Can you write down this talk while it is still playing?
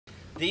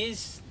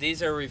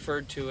These are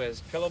referred to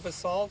as pillow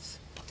basalts,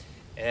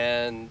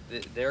 and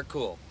they're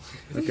cool.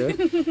 Okay.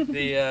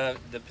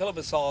 The pillow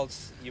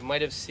basalts, you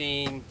might have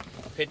seen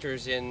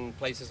pictures in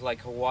places like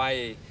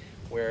Hawaii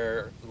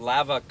where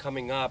lava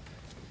coming up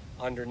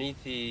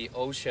underneath the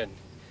ocean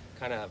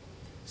kind of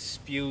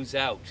spews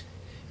out,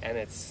 and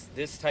it's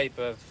this type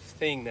of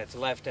thing that's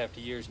left after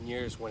years and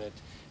years when it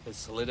is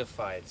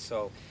solidified.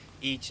 So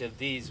each of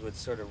these would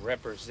sort of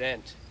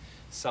represent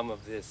some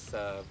of this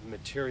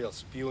material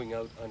spewing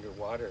out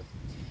underwater.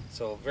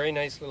 So very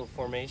nice little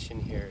formation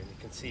here, and you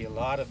can see a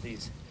lot of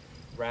these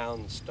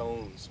round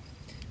stones.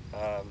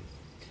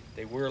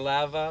 They were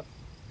lava,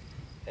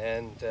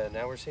 and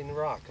now we're seeing the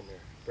rock, and they're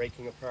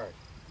breaking apart.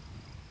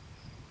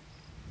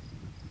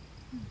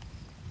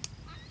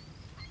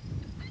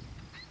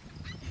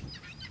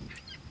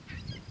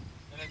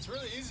 And it's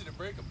really easy to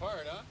break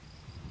apart, huh?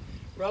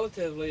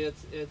 Relatively,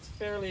 it's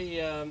fairly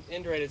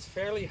indurated. It's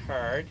fairly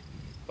hard,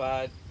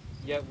 but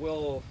yet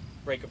will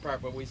break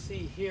apart. But we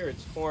see here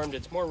it's formed.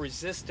 It's more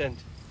resistant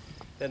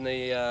than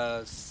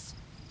the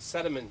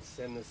sediments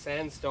and the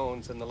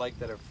sandstones and the like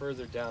that are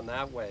further down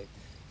that way.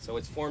 So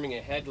it's forming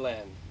a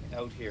headland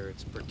out here.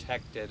 It's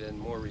protected and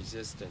more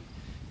resistant.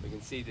 We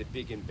can see the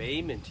big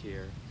embayment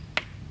here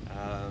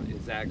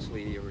is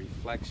actually a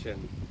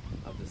reflection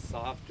of the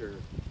softer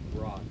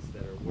rocks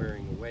that are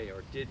wearing away,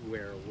 or did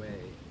wear away,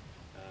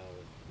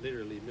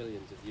 literally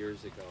millions of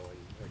years ago, and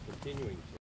are continuing to.